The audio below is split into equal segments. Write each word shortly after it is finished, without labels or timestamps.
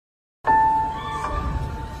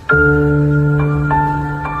Our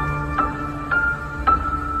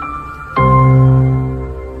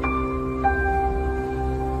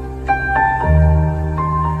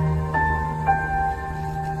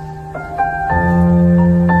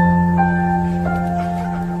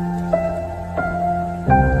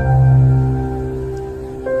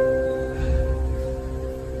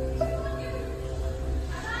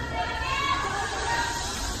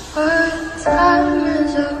time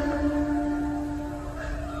is up.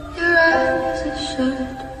 Your eyes are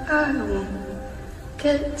shut. I won't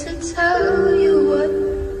get to tell you what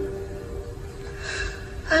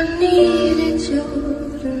I needed you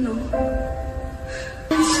to know.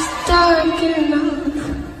 It's dark enough.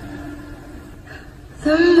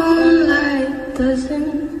 The moonlight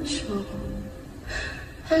doesn't show,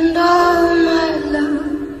 and all my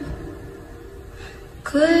love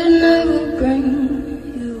could never bring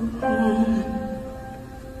you home.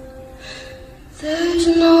 There's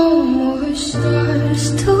no more stars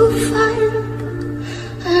to find,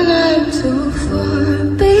 and I'm too far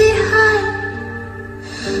behind.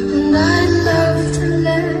 And I'd love to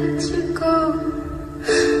let you go.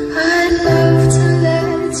 I'd love to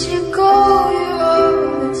let you go. You're all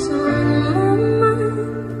that's on my mind.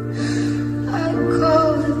 I've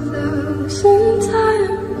called 1,000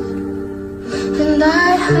 times, and I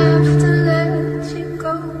have to let you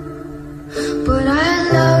go. But I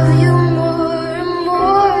love you more and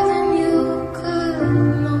more than you could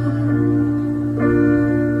know.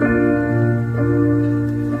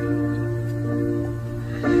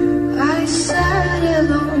 I sat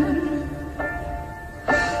alone,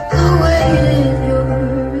 awaited your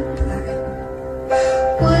reply,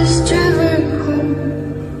 was driven home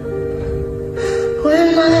when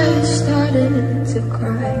I started to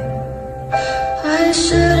cry. I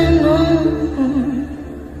should've known,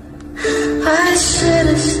 I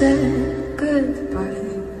should've said goodbye.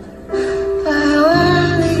 I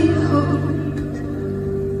only hoped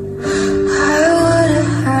I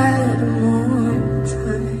would've had more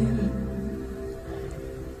time.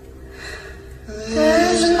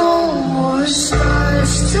 There's no more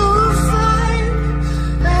stars to find,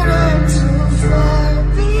 and I'm too far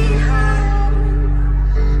behind.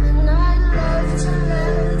 And I'd love to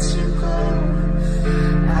let you go.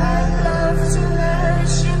 I'd love to let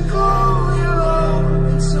you go. You're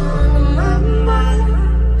always on my mind.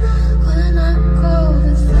 When I go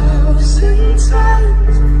 1,000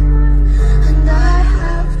 times, and I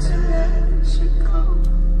have to let you go.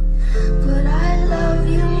 But I love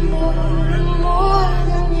you more and more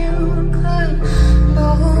than you could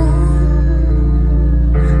know.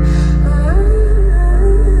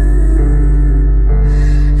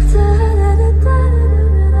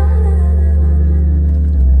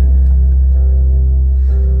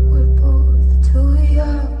 We're both too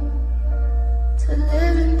young to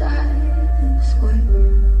live and die this way.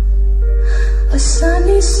 A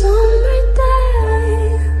sunny summer day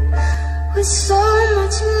with so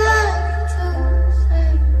much left to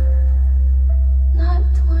say. Not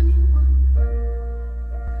 21,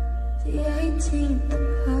 the 18th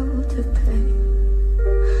hell to pay.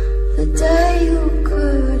 The day you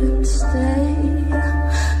couldn't stay,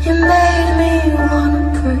 you made me wanna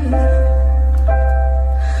pray.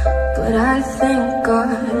 But I thank God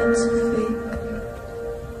it's fake.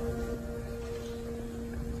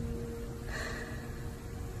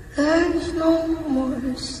 There's no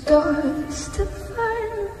more stars to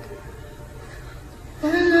find,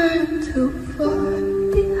 and I'm too far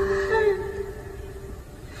behind.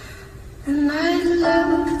 And I'd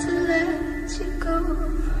love to let you go.